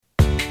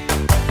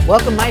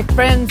Welcome, my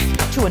friends,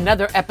 to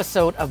another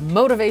episode of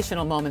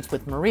Motivational Moments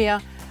with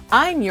Maria.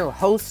 I'm your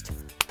host,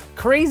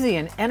 crazy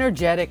and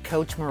energetic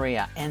Coach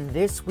Maria, and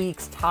this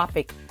week's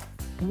topic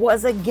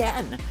was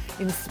again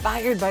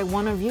inspired by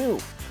one of you.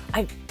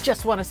 I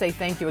just want to say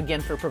thank you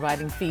again for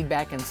providing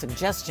feedback and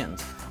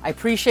suggestions. I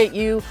appreciate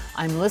you.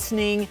 I'm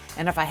listening,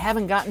 and if I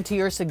haven't gotten to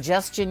your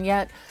suggestion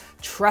yet,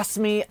 trust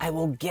me, I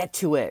will get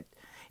to it.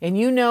 And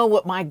you know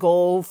what my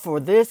goal for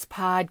this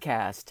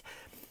podcast,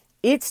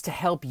 it's to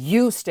help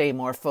you stay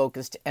more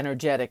focused,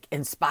 energetic,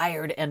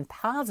 inspired, and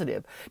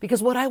positive.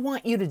 Because what I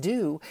want you to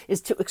do is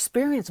to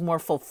experience more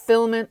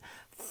fulfillment,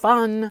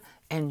 fun,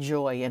 and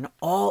joy in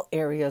all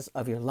areas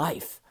of your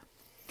life.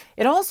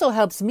 It also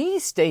helps me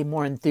stay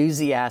more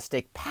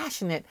enthusiastic,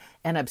 passionate,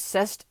 and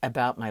obsessed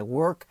about my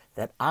work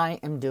that I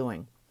am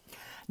doing.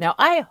 Now,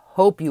 I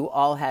hope you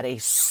all had a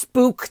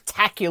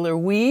spooktacular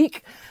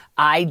week.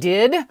 I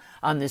did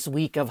on this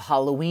week of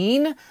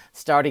Halloween,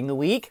 starting the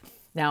week.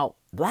 Now,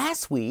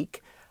 last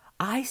week,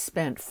 I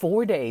spent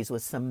 4 days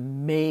with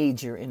some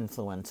major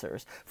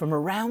influencers from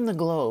around the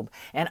globe,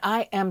 and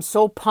I am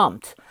so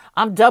pumped.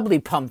 I'm doubly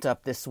pumped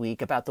up this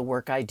week about the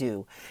work I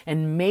do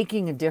and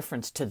making a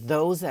difference to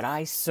those that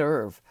I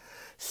serve.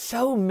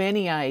 So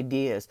many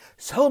ideas,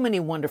 so many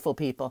wonderful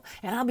people,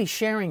 and I'll be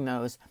sharing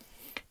those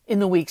in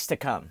the weeks to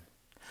come.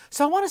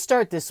 So I want to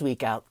start this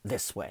week out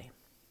this way.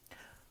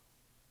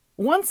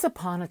 Once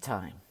upon a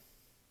time,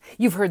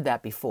 you've heard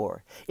that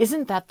before.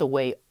 Isn't that the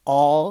way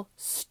all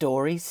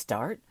stories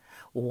start?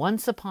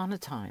 Once upon a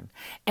time.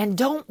 And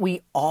don't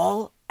we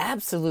all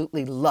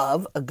absolutely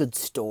love a good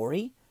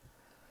story?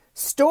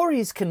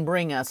 Stories can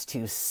bring us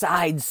to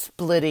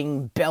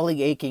side-splitting,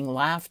 belly-aching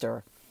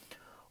laughter.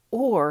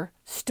 Or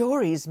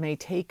stories may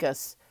take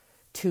us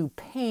to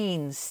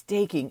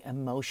painstaking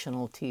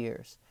emotional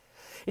tears.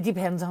 It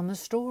depends on the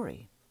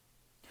story.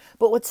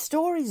 But what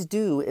stories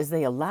do is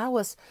they allow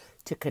us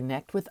to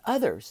connect with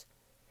others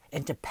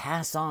and to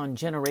pass on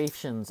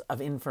generations of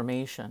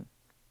information.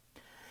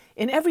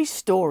 In every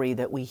story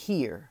that we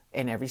hear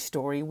and every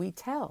story we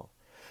tell,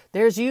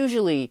 there's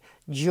usually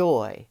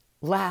joy,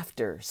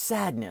 laughter,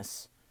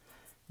 sadness,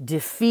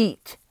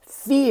 defeat,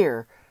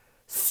 fear,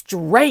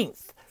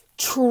 strength,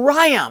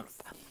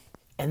 triumph,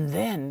 and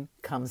then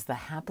comes the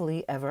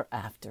happily ever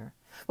after.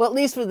 Well, at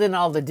least within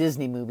all the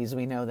Disney movies,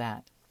 we know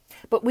that.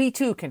 But we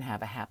too can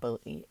have a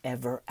happily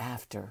ever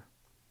after.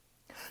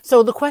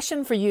 So the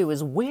question for you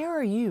is, where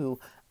are you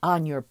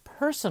on your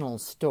personal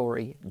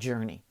story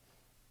journey?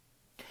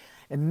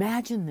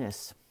 Imagine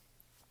this.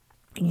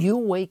 You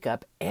wake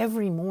up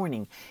every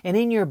morning and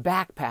in your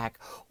backpack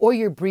or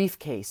your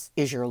briefcase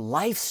is your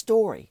life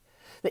story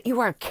that you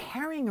are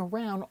carrying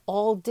around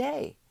all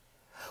day.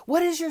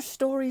 What is your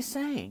story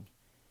saying?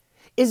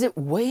 Is it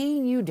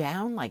weighing you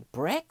down like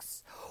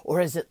bricks, or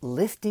is it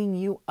lifting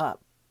you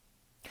up?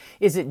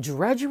 Is it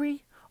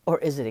drudgery or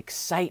is it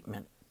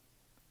excitement?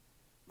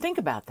 Think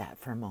about that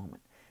for a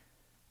moment.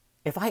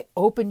 If I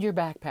opened your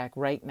backpack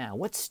right now,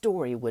 what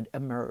story would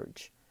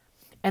emerge?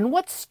 And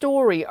what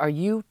story are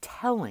you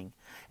telling?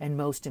 And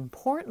most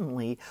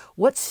importantly,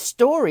 what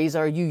stories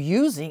are you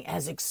using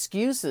as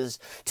excuses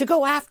to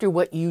go after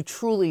what you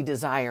truly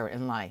desire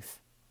in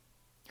life?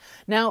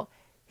 Now,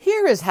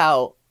 here is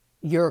how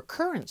your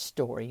current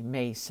story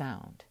may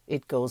sound.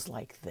 It goes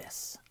like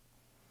this.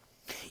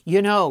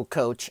 You know,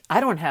 Coach, I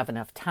don't have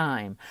enough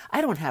time.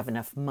 I don't have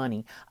enough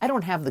money. I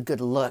don't have the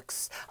good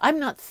looks. I'm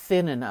not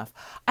thin enough.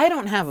 I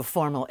don't have a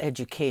formal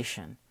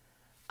education.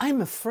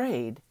 I'm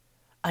afraid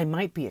I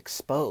might be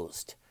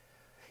exposed.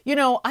 You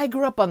know, I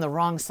grew up on the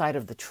wrong side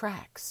of the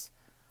tracks.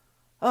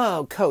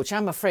 Oh, Coach,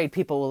 I'm afraid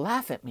people will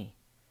laugh at me.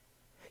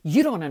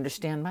 You don't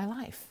understand my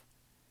life.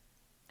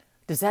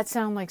 Does that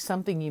sound like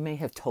something you may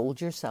have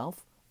told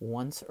yourself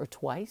once or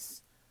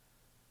twice?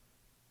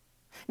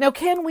 Now,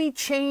 can we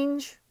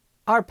change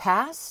our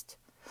past?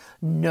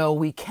 No,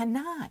 we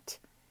cannot.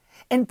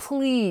 And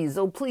please,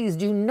 oh please,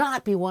 do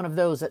not be one of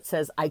those that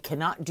says, I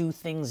cannot do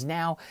things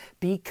now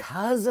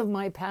because of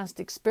my past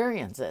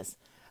experiences.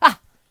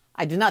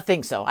 I do not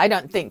think so. I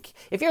don't think.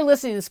 If you're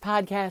listening to this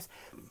podcast,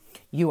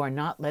 you are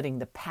not letting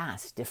the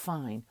past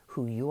define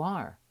who you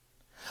are.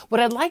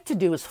 What I'd like to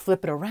do is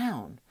flip it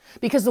around,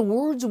 because the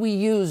words we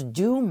use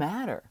do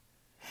matter.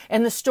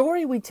 And the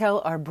story we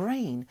tell our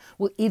brain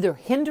will either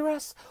hinder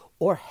us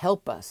or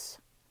help us.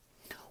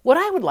 What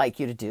I would like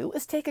you to do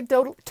is take a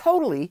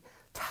totally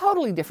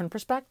different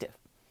perspective.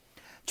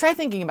 Try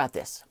thinking about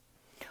this.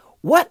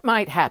 What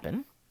might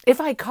happen if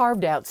I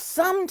carved out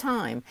some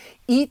time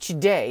each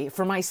day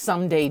for my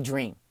someday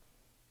dream?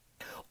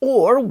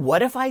 Or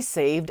what if I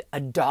saved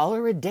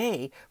 $1 a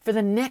day for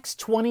the next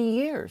 20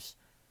 years?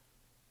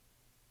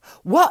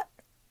 What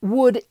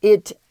would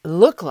it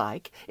look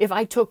like if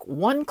I took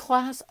one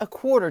class a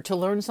quarter to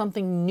learn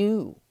something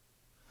new?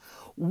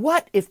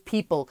 What if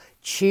people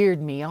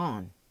cheered me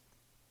on?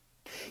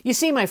 You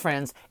see, my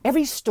friends,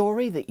 every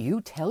story that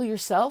you tell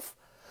yourself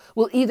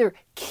will either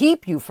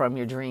keep you from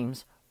your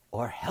dreams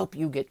or help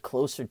you get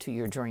closer to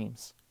your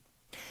dreams.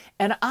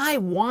 And I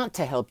want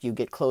to help you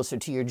get closer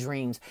to your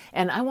dreams,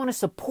 and I want to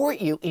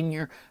support you in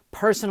your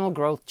personal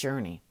growth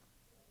journey.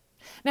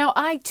 Now,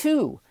 I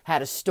too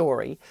had a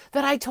story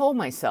that I told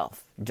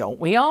myself, don't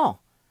we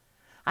all?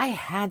 I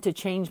had to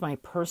change my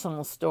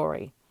personal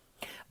story.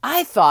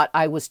 I thought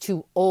I was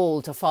too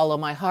old to follow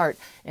my heart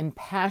and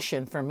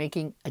passion for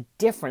making a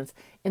difference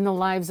in the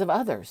lives of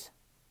others.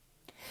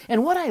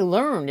 And what I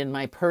learned in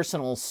my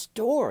personal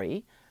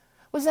story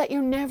was that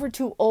you're never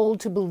too old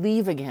to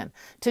believe again,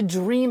 to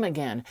dream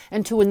again,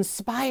 and to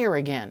inspire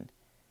again.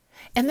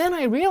 And then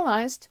I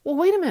realized, well,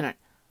 wait a minute,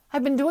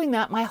 I've been doing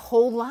that my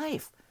whole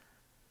life.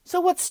 So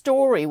what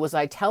story was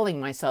I telling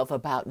myself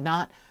about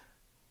not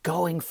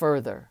going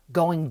further,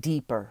 going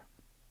deeper?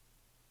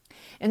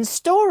 And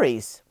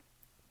stories,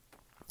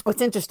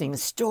 what's interesting,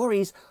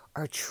 stories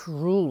are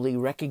truly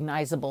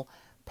recognizable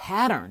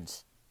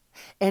patterns.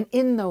 And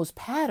in those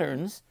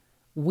patterns,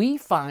 we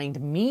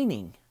find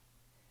meaning.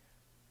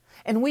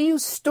 And we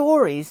use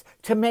stories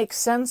to make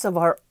sense of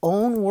our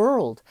own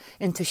world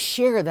and to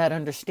share that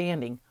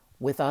understanding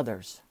with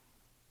others.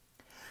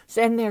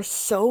 And there's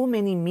so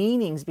many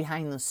meanings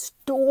behind the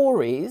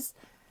stories.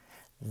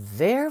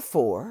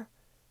 Therefore,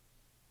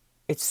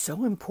 it's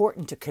so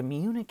important to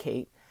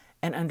communicate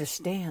and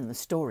understand the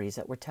stories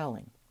that we're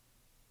telling.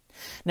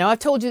 Now, I've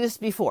told you this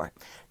before.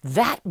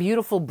 That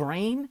beautiful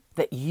brain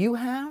that you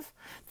have,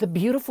 the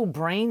beautiful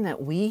brain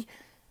that we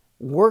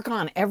work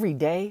on every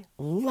day,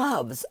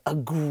 loves a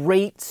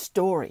great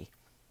story.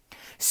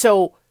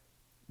 So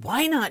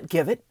why not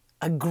give it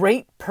a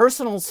great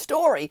personal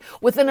story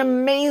with an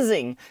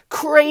amazing,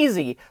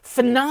 crazy,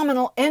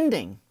 phenomenal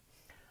ending?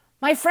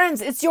 My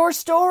friends, it's your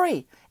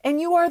story,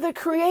 and you are the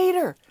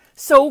creator.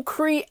 So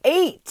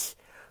create.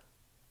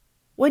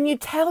 When you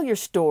tell your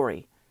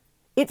story,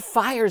 it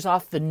fires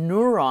off the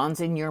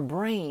neurons in your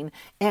brain,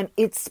 and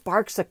it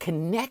sparks a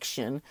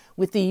connection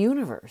with the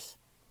universe.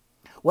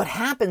 What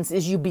happens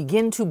is you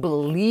begin to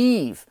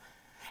believe.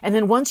 And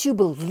then once you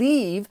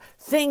believe,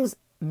 things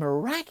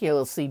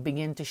miraculously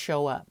begin to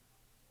show up.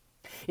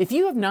 If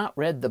you have not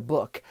read the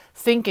book,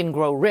 Think and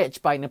Grow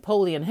Rich by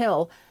Napoleon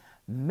Hill,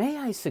 may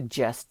I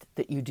suggest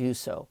that you do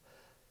so.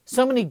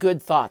 So many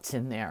good thoughts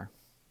in there.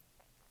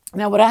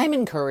 Now, what I'm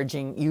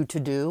encouraging you to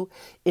do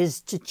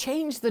is to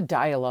change the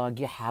dialogue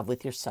you have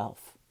with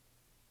yourself.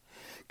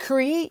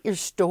 Create your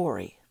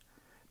story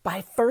by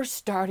first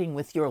starting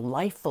with your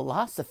life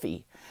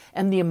philosophy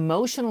and the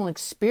emotional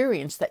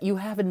experience that you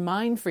have in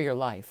mind for your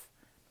life.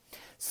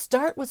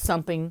 Start with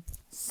something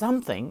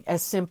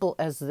as simple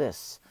as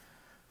this.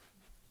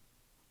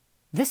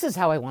 This is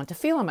how I want to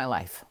feel in my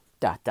life. ...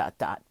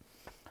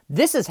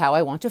 This is how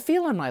I want to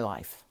feel in my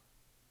life.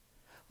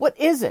 What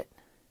is it?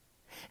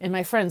 And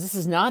my friends, this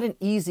is not an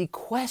easy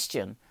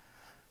question.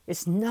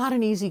 It's not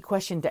an easy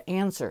question to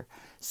answer.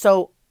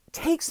 So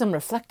take some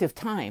reflective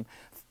time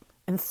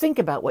and think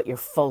about what your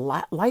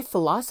life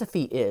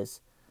philosophy is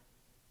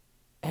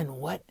and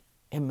what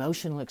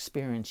emotional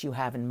experience you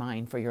have in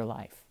mind for your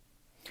life.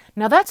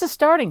 Now that's a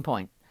starting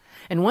point.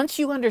 And once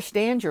you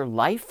understand your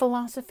life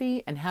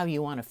philosophy and how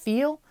you want to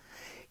feel,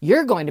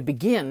 you're going to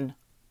begin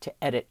to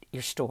edit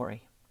your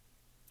story.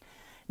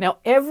 Now,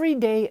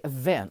 everyday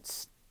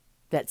events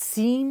that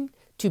seem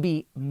to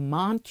be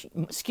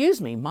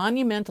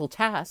monumental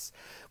tasks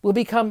will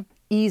become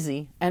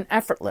easy and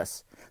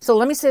effortless. So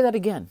let me say that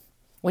again.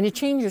 When you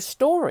change your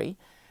story,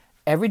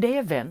 everyday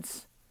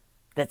events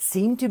that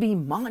seem to be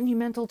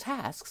monumental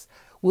tasks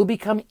will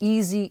become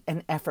easy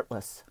and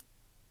effortless.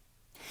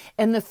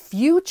 And the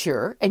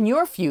future, and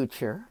your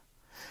future,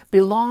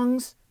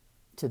 belongs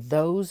to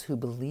those who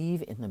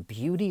believe in the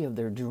beauty of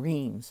their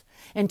dreams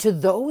and to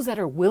those that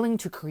are willing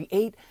to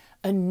create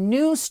a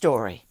new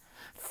story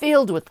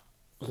filled with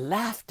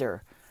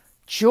laughter,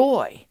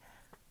 joy,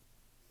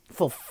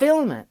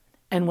 fulfillment,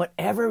 and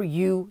whatever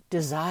you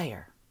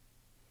desire.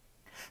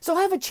 So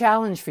I have a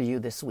challenge for you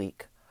this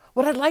week.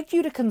 What I'd like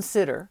you to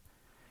consider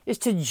is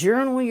to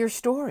journal your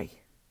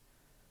story.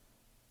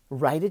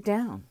 Write it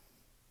down.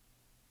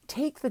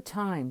 Take the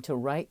time to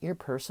write your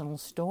personal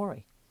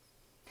story.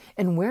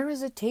 And where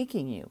is it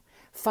taking you?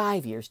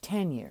 5 years,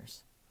 10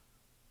 years?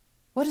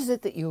 What is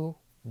it that you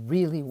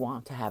really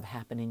want to have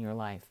happen in your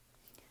life?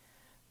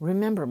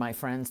 Remember, my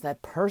friends,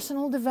 that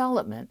personal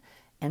development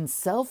and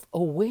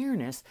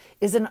self-awareness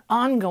is an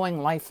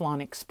ongoing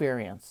lifelong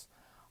experience.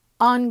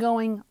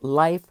 Ongoing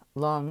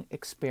lifelong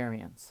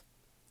experience.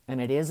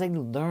 And it is a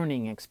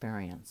learning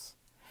experience.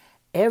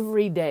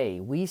 Every day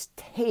we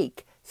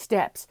take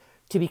steps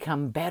to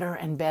become better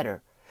and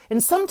better.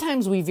 And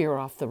sometimes we veer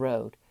off the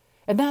road.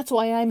 And that's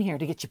why I'm here,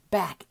 to get you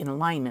back in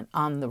alignment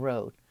on the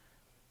road.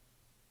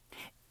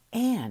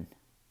 And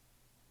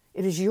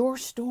it is your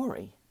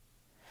story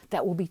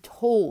that will be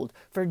told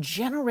for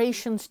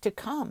generations to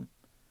come.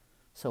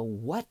 So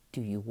what do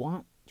you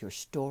want your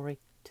story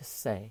to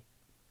say?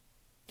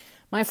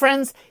 My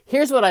friends,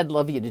 here's what I'd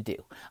love you to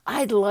do.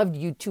 I'd love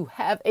you to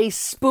have a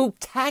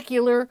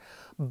spooktacular,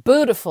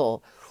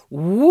 beautiful,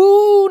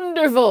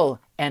 wonderful,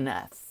 and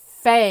a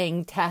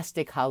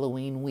fantastic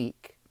Halloween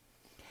week.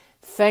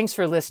 Thanks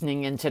for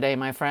listening in today,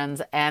 my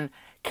friends, and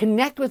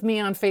Connect with me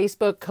on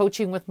Facebook,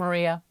 Coaching with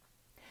Maria.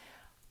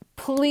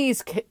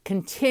 Please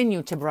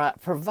continue to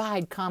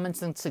provide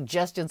comments and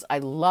suggestions. I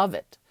love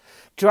it.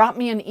 Drop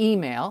me an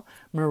email,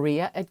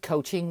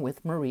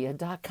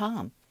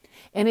 maria@coachingwithmaria.com.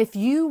 And if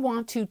you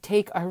want to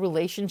take our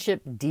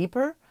relationship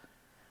deeper,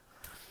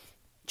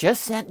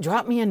 just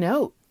drop me a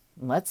note.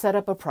 Let's set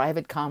up a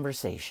private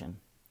conversation.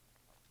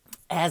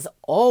 As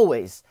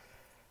always,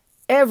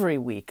 every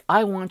week,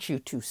 I want you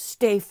to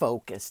stay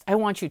focused. I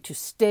want you to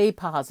stay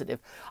positive.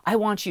 I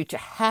want you to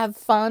have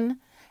fun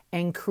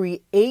and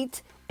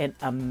create an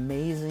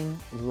amazing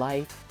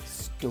life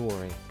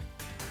story.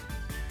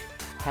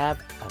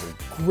 Have a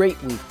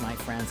great week, my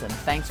friends, and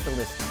thanks for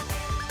listening.